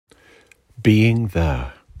Being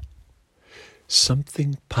there.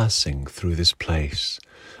 Something passing through this place,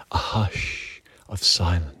 a hush of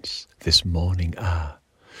silence, this morning air,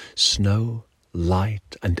 snow,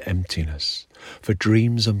 light and emptiness, for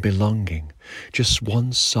dreams and belonging, just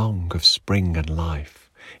one song of spring and life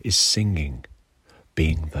is singing,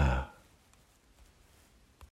 being there.